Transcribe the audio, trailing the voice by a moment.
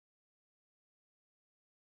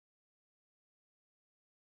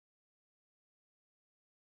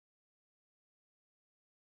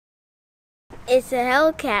It's a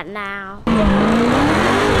Hellcat now. And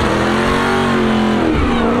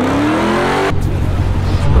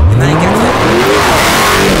I ain't got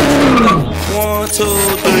to 1, 2,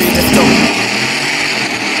 3, let's go.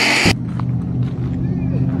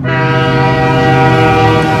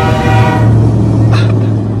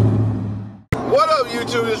 What up,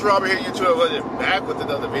 YouTube? This is Robert here, YouTube Legend, back with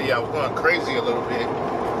another video. I was going crazy a little bit.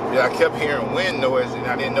 Yeah, I kept hearing wind noise and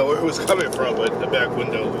I didn't know where it was coming from, but the back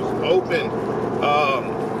window was open.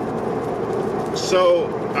 So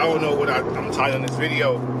I don't know what I'm tired on this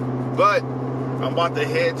video, but I'm about to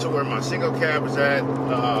head to where my single cab is at. I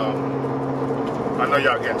know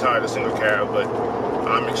y'all getting tired of single cab, but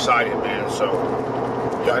I'm excited, man. So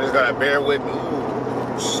y'all just gotta bear with me.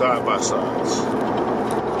 Ooh, side by sides.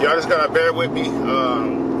 Y'all just gotta bear with me.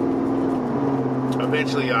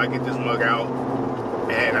 Eventually I get this mug out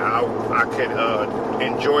and I could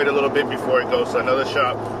enjoy it a little bit before it goes to another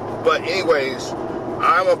shop. But anyways,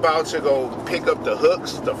 I'm about to go pick up the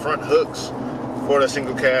hooks, the front hooks for the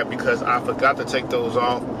single cab, because I forgot to take those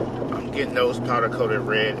off. I'm getting those powder coated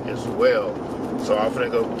red as well. So I'm gonna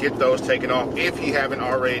go get those taken off if you haven't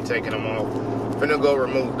already taken them off. I'm gonna go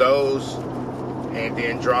remove those and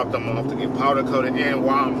then drop them off to get powder coated. And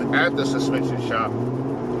while I'm at the suspension shop,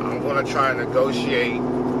 I'm gonna try and negotiate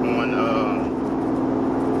on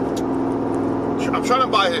I'm trying to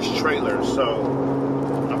buy his trailer, so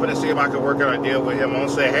I'm gonna see if I can work out a deal with him. I'm gonna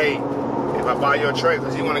say, hey, if I buy your trailer,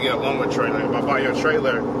 because you want to get a longer trailer, if I buy your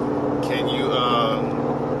trailer, can you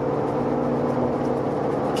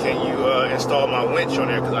install my winch on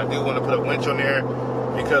there? Because I do want to put a winch on there,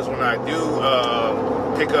 because when I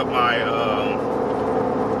do pick up my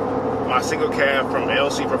my single cab from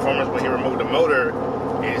LC Performance, when he removed the motor,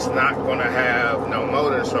 it's not gonna have no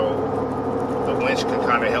motor, so the winch can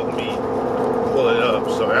kind of help me pull it up.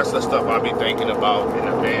 So that's the stuff I'll be thinking about in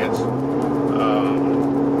advance.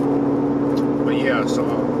 But yeah, so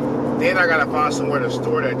then I gotta find somewhere to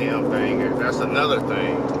store that damn thing, and that's another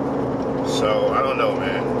thing. So I don't know,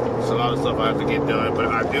 man. It's a lot of stuff I have to get done, but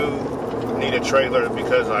I do need a trailer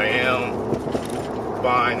because I am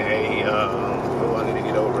buying a oh, I need to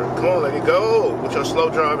get over it. Come on, let it go with your slow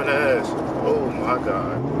driving ass. Oh my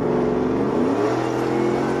god.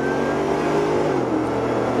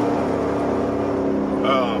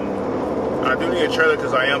 I do need a trailer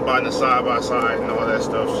because I am buying the side-by-side and all that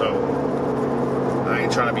stuff, so I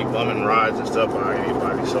ain't trying to be bumming rides and stuff by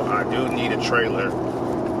anybody, so I do need a trailer,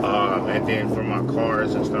 and then for my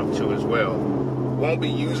cars and stuff too as well. Won't be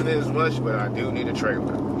using it as much, but I do need a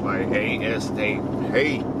trailer, like ASAP.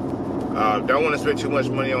 Hey, don't want to spend too much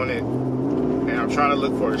money on it, and I'm trying to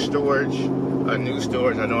look for a storage, a new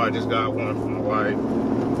storage. I know I just got one from my wife,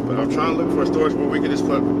 but I'm trying to look for a storage where we can just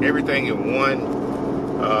put everything in one.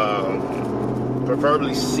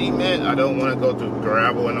 Preferably cement. I don't want to go through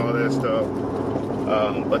gravel and all that stuff.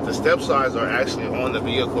 But the step sides are actually on the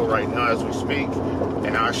vehicle right now as we speak,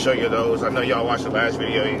 and I'll show you those. I know y'all watched the last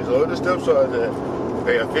video. You said, oh, the step sides,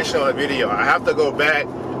 they official on the video. I have to go back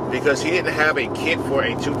because he didn't have a kit for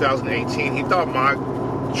a 2018. He thought my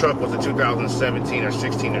truck was a 2017 or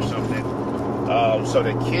 16 or something. So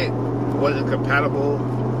the kit wasn't compatible,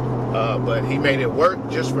 but he made it work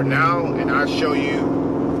just for now, and I'll show you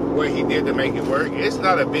what he did to make it work. It's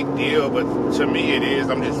not a big deal, but to me it is.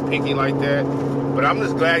 I'm just picky like that. But I'm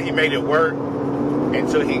just glad he made it work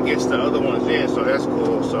until he gets the other ones in, so that's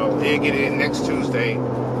cool. So he'll get it in next Tuesday,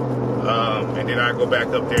 and then I go back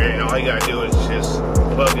up there, and all you gotta do is just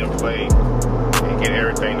plug and play and get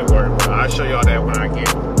everything to work. But I'll show y'all that when I get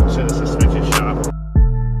to the suspension shop.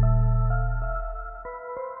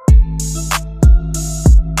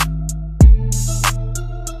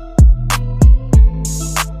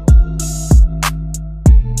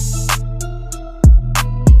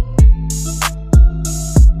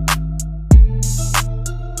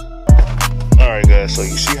 So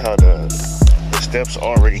you see how the steps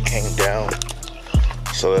already came down,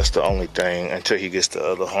 so that's the only thing until he gets the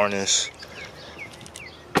other harness.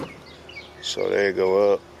 So there you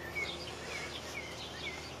go up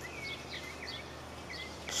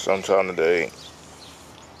sometime today.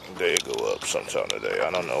 There you go up sometime today.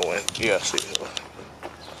 I don't know when. Yeah, see,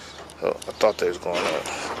 oh, I thought they was going up.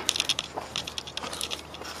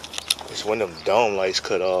 It's when them dome lights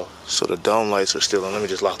cut off, so the dome lights are still on. Let me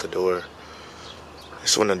just lock the door.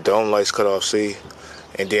 It's when the dome lights cut off, see?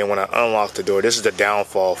 And then when I unlock the door, this is the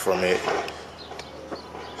downfall from it.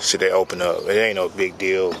 See, they open up. It ain't no big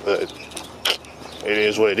deal, but it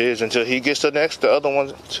is what it is until he gets the other one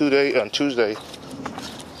on Tuesday.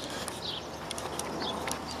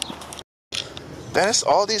 That's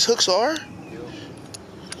all these hooks are?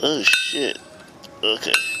 Oh, shit.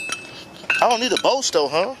 Okay. I don't need a bolts though,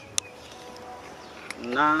 huh?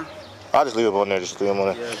 Nah. I'll just leave it on there. Just leave them on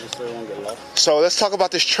there. Yeah, just so it won't get lost. So let's talk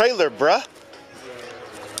about this trailer, bruh.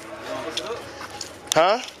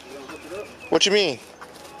 Huh? What you mean?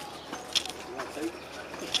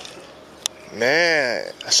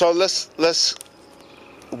 Man, so let's.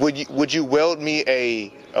 Would you weld me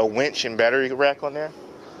a winch and battery rack on there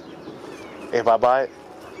if I buy it?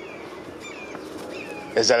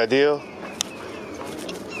 Is that a deal?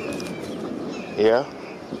 Yeah.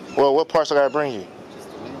 Well, what parts I gotta bring you?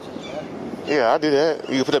 Yeah, I'll do that.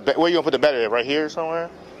 You put the where you gonna put the battery? Right here somewhere?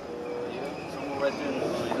 Yeah, somewhere right there on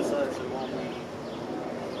the inside, so it won't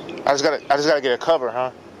be. I just gotta get a cover,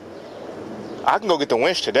 huh? I can go get the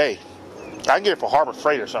winch today. I can get it for Harbor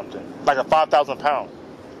Freight or something, like a 5,000 pound.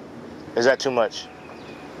 Is that too much?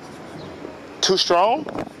 Too strong?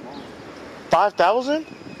 5,000?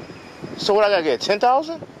 So what I gotta get?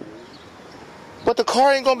 10,000? But the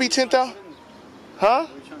car ain't gonna be 10,000, huh? What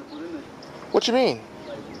are you trying to put in there? What you mean?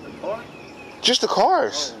 Like the car? Just the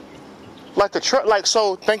cars. Like the truck. Like,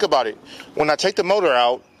 so think about it. When I take the motor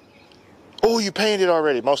out, oh, you painted it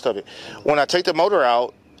already, most of it. When I take the motor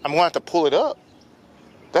out, I'm gonna have to pull it up.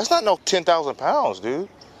 That's not no 10,000 pounds, dude.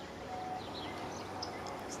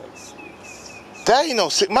 It's like 6. That ain't no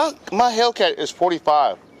six. My Hellcat is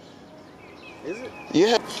 45. Is it?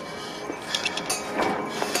 Yeah.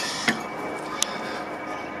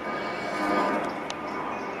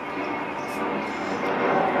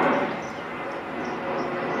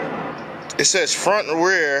 It says front and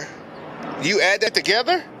rear. You add that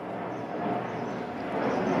together?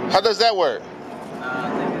 How does that work? I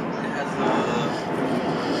think it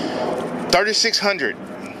has 3,600.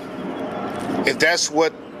 If that's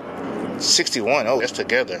what 61. Oh, that's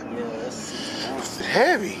together. yeah, that's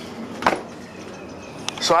Heavy.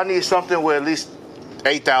 So I need something with at least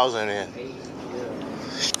 8,000 in. 8. Yeah.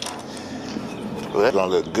 Well, that's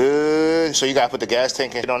gonna look good. So you gotta put the gas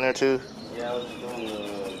tank in on there too? Yeah, I was doing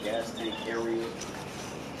the gas tank area.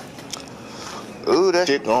 Ooh, that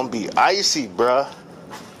shit gonna be icy, bruh.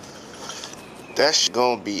 That shit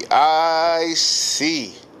gonna be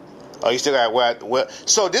icy. Oh, you still got wet.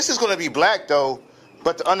 So this is gonna be black though,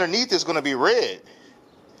 but the underneath is gonna be red.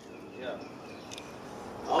 Yeah.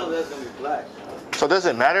 All of that's gonna be black. So does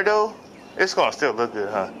it matter though? It's gonna still look good,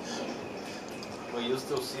 huh? But you'll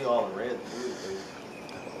still see all the red through it.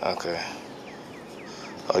 Okay.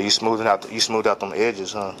 Oh, you smoothed out them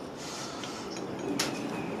edges, huh?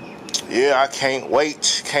 Yeah, I can't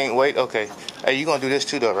wait. Can't wait. Okay. Hey, you gonna do this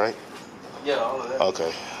too though, right? Yeah, all of that.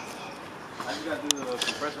 Okay. I just gotta do the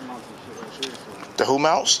compressor mounts and shit right here. So. The who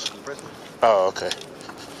mounts? Compressor. Oh, okay.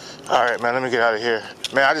 All right, man. Let me get out of here.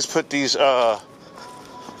 Man, I just put these. Hey, you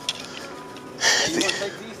wanna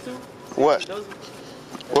take these two? What? At the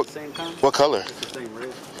What? same time? What color? It's the same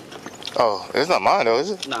red. Oh, it's not mine though, is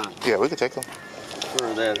it? Nah. Yeah, we can take them.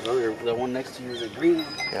 For that other, the one next to you is a green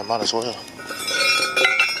one. Yeah, might as well.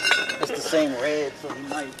 It's the same red, so he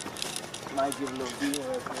might give a little deal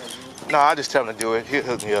right there. No, I just tell him to do it. He'll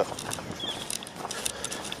hook me up.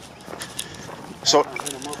 So, I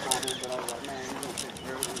hit him up on it, but I was like, man, he's gonna take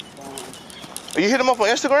care of his phone. you hit him up on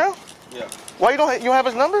Instagram? Yeah. Why you don't have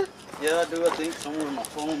his number? Yeah, I do. I think somewhere in my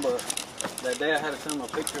phone, but that day I had to send him a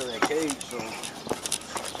picture of that cage, so I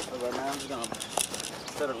was like, man, I'm just gonna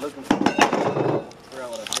instead of looking for it, figure out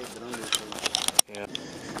what I taped it under. So. Yeah.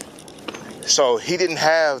 So he didn't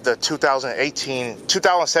have the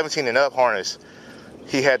 2017 and up harness.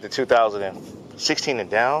 He had the 2016 and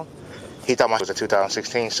down. He thought mine was a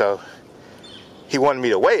 2016, so he wanted me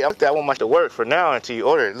to wait. That won't much to work for now until you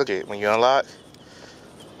order it. Look at it when you unlock.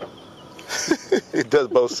 It does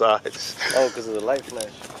both sides. Oh, because of the light flash.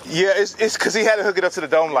 Yeah, it's because he had to hook it up to the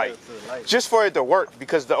dome light. To the light. Just for it to work,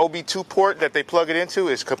 because the OB2 port that they plug it into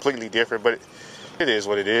is completely different, but it is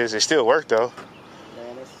what it is. It still worked though.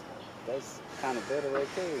 Man, that's kind of better right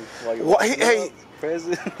there. While you're Well, walking hey, up,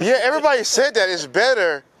 present. yeah, everybody said that it's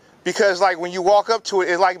better because like when you walk up to it,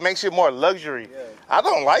 it like makes it more luxury. Yeah. I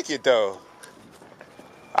don't like it though.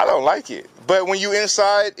 I don't like it. But when you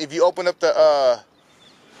inside, if you open up the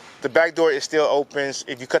back door, it still opens.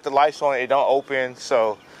 If you cut the lights on, it don't open.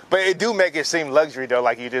 So, but it do make it seem luxury though.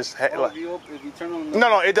 Like you just If you turn on the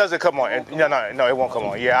no, it doesn't come on. No, it won't come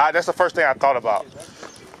on. Yeah, that's the first thing I thought about.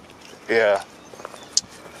 Yeah.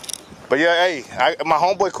 But yeah, hey, my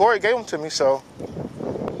homeboy Corey gave them to me, so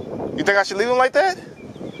you think I should leave them like that?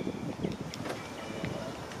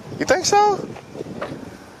 You think so?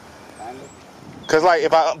 Cause like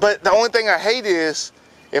but the only thing I hate is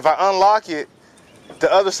if I unlock it,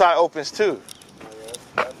 the other side opens too.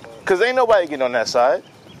 Cause ain't nobody getting on that side.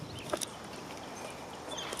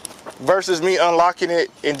 versus me unlocking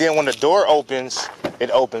it, and then when the door opens,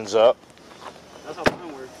 it opens up. That's how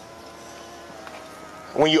mine works.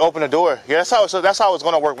 When you open the door, yeah, that's how it's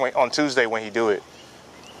gonna work on Tuesday when he do it.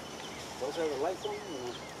 Those have the lights on them?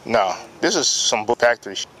 No, this is some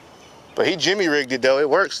factory shit. But he Jimmy rigged it though. It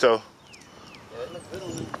works though. Yeah, it looks good on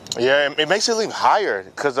it. Yeah, it makes it look higher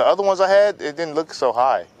because the other ones I had, it didn't look so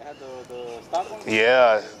high. It had the stock one?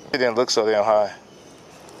 Yeah, it didn't look so damn high.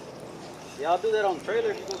 Yeah, I'll do that on the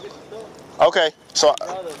trailer if you go get your stuff. Okay, so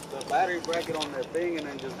Draw the battery bracket on that thing and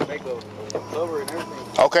then just make a cover and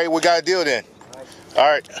everything. okay, we got a deal then. All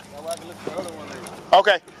right. That way I can look for the other one later.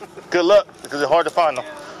 Okay. Good luck because it's hard to find them.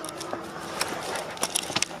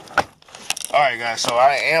 All right, guys. So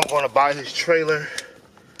I am going to buy his trailer.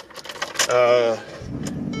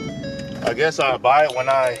 I guess I'll buy it when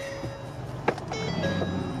I'm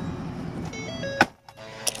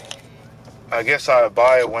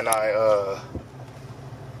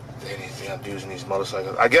using these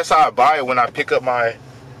motorcycles. I guess I'll buy it when I pick up my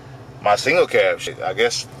single cab shit. I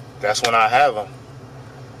guess that's when I have them.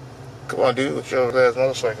 Come on, dude, with your last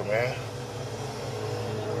motorcycle, man.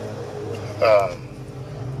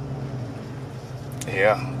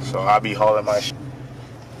 Yeah, so I'll be hauling my shit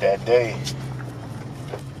that day.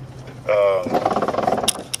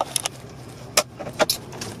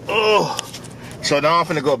 So now I'm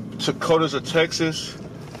finna go to Codas of Texas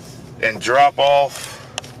and drop off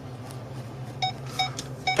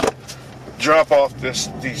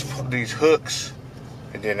these hooks,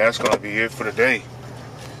 and then that's gonna be it for the day.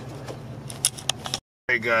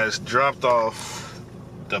 Hey guys, dropped off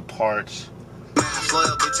the parts.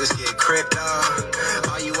 Loyal bitches get cripped on.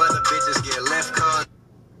 All you other bitches get left on.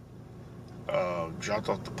 Dropped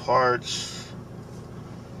off the parts.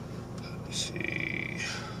 Let me see.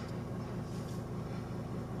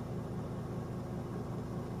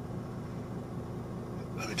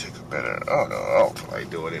 Let me take a better. Oh no, I don't feel like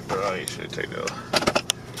doing it, bro. I should take those.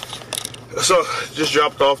 So just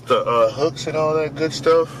dropped off the hooks and all that good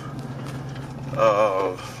stuff.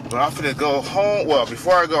 But I'm finna go home. Well,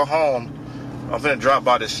 before I go home, I'm finna drop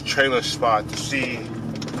by this trailer spot to see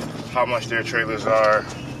how much their trailers are.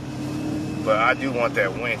 But I do want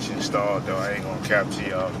that winch installed though. I ain't gonna cap to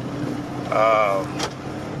y'all.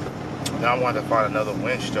 Now I want to find another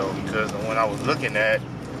winch though, because the one I was looking at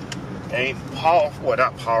ain't powerful. Well,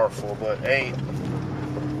 not powerful, but ain't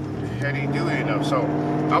heavy duty enough. So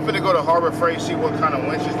I'm finna go to Harbor Freight, see what kind of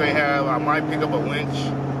winches they have. I might pick up a winch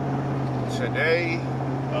today.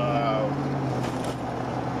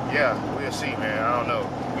 Yeah, we'll see, man. I don't know.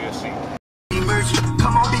 We'll see.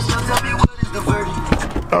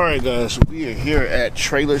 Alright guys, we are here at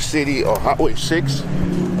Trailer City or Highway 6.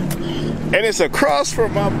 And it's across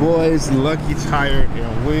from my boys Lucky Tire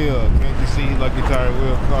and Will. Can't you see Lucky Tire and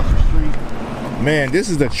Will across the street? Man, this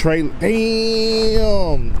is the trailer.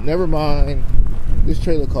 Damn! Never mind. This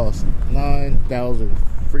trailer costs $9,000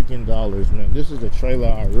 freaking dollars, man. This is the trailer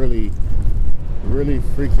I really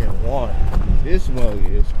freaking want. This mug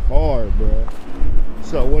is hard, bro.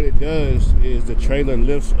 So what it does is the trailer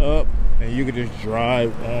lifts up and you can just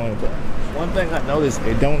drive on. But one thing I noticed,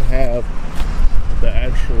 it don't have the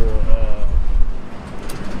actual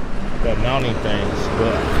the mounting things,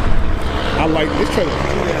 but I like this trailer.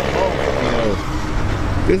 You know,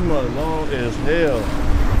 this mug long as hell.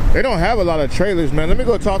 They don't have a lot of trailers, man. Let me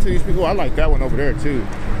go talk to these people. I like that one over there too.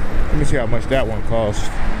 Let me see how much that one costs.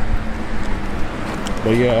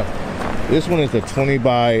 But yeah, this one is the 20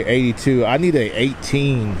 by 82. I need a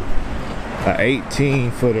 18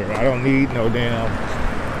 footer. I don't need no damn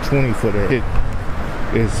 20 footer. It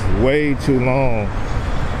is way too long.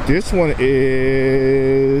 This one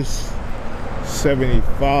is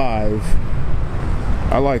 75.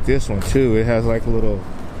 I like this one too. It has like a little,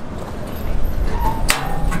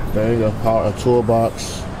 there you go, power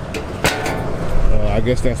toolbox. I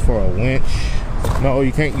guess that's for a winch. No,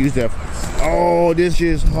 you can't use that. Oh, this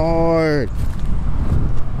is hard.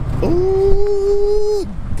 Ooh,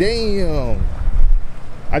 damn.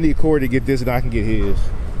 I need Corey to get this and I can get his.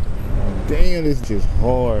 Damn, this is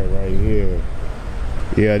hard right here.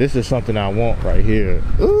 Yeah, this is something I want right here.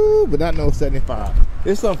 Ooh, but not no 75.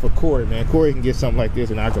 It's something for Corey, man. Corey can get something like this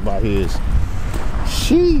and I can buy his.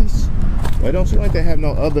 Jeez. Well, it don't seem like they have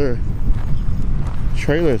no other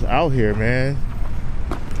trailers out here, man.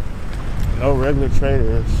 No regular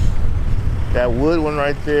trailers. That wood one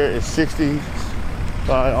right there is 60.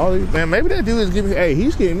 All these, man, maybe that dude is giving me, hey,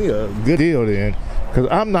 he's giving me a good deal then. Because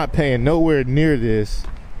I'm not paying nowhere near this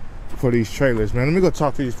for these trailers, man. Let me go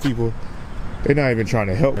talk to these people. They're not even trying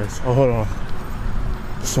to help us. Oh, hold on.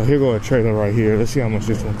 So here go a trailer right here. Let's see how much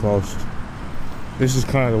this one costs. This is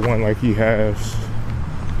kind of the one like he has.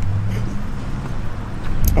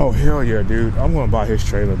 Oh, hell yeah, dude. I'm gonna buy his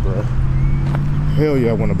trailer, bro. Hell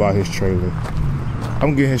yeah, I wanna buy his trailer.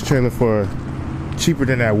 I'm getting his trailer for cheaper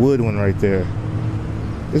than that wood one right there.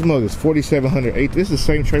 This mug is $4,708. This is the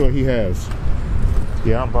same trailer he has.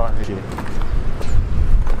 Yeah, I'm buying his shit.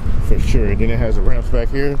 For sure. And then it has the ramps back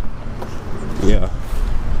here. Yeah.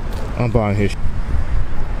 I'm buying his shit.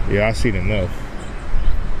 Yeah, I seen enough.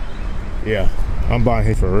 Yeah, I'm buying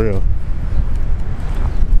his for real.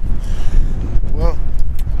 Well,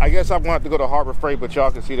 I guess I'm gonna have to go to Harbor Freight, but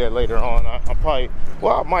y'all can see that later on. I probably,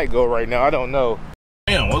 well, I might go right now. I don't know.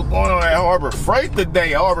 Damn, what's going on at Harbor Freight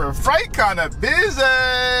today? Harbor Freight kind of busy.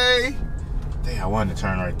 Damn, I wanted to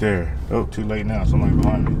turn right there. Oh, too late now. Somebody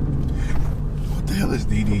behind me. What the hell is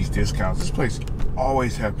DD's Discounts? This place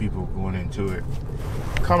always have people going into it.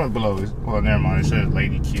 Comment below. Well, never mind. It says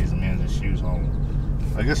lady, kids, men's, and shoes home.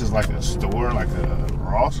 I guess it's like a store, like a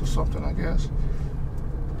Ross or something, I guess.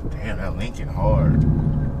 Damn, that Lincoln hard.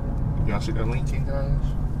 Y'all see that Lincoln, guys?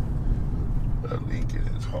 That Lincoln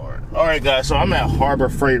is hard. Alright, guys, so I'm at Harbor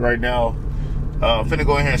Freight right now. I'm finna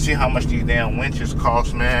go in here and see how much these damn winches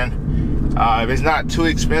cost, man. If it's not too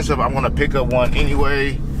expensive, I'm gonna pick up one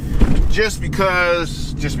anyway. Just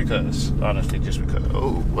because. Honestly, just because.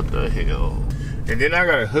 Oh, what the hell? And then I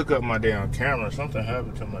gotta hook up my damn camera. Something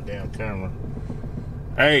happened to my damn camera.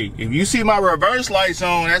 Hey, if you see my reverse lights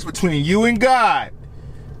on, that's between you and God.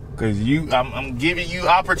 Cause I'm giving you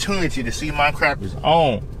opportunity to see my crap is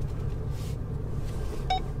on.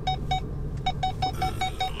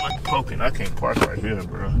 I'm like poking. I can't park right here,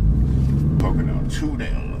 bro. Poking out too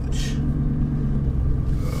damn much.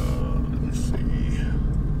 Let me see.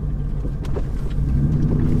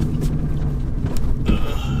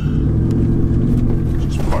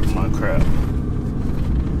 Just park my crap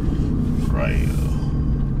right here.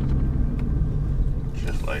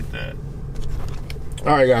 Just like that.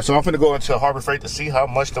 Alright, guys, so I'm finna go into Harbor Freight to see how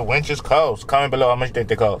much the winches cost. Comment below how much you think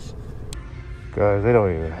they cost. Guys, they don't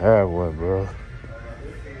even have one, bro.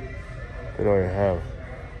 They don't even have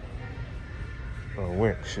a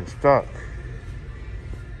winch in stock.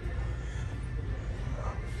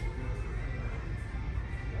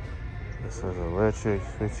 This is electric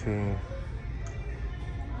 15.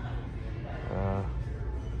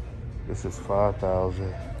 This is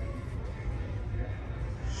 5,000.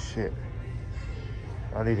 Shit.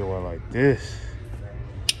 I needed one like this.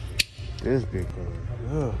 This big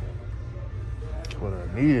one. That's what I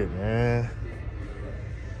needed, man.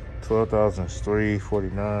 12,000 is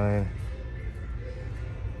 $349.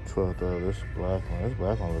 12,000. This black one. This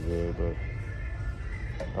black one was good, but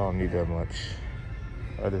I don't need that much.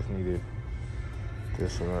 I just needed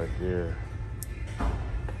this one right here.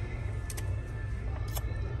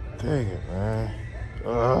 Dang it, man.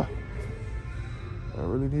 I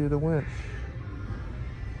really needed a winch.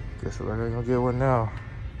 Guess I ain't gonna get one now.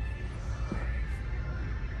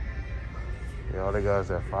 Yeah, all they got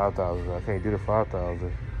is at 5,000. I can't do the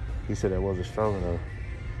 5,000. He said that wasn't strong enough.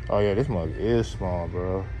 Oh yeah, this mug is small,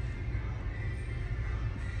 bro.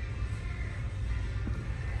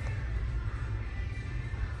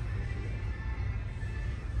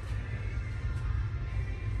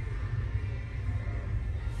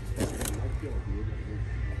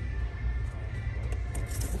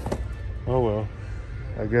 Oh well,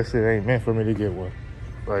 I guess it ain't meant for me to get one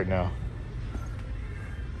right now.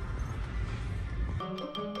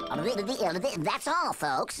 That's all,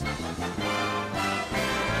 folks.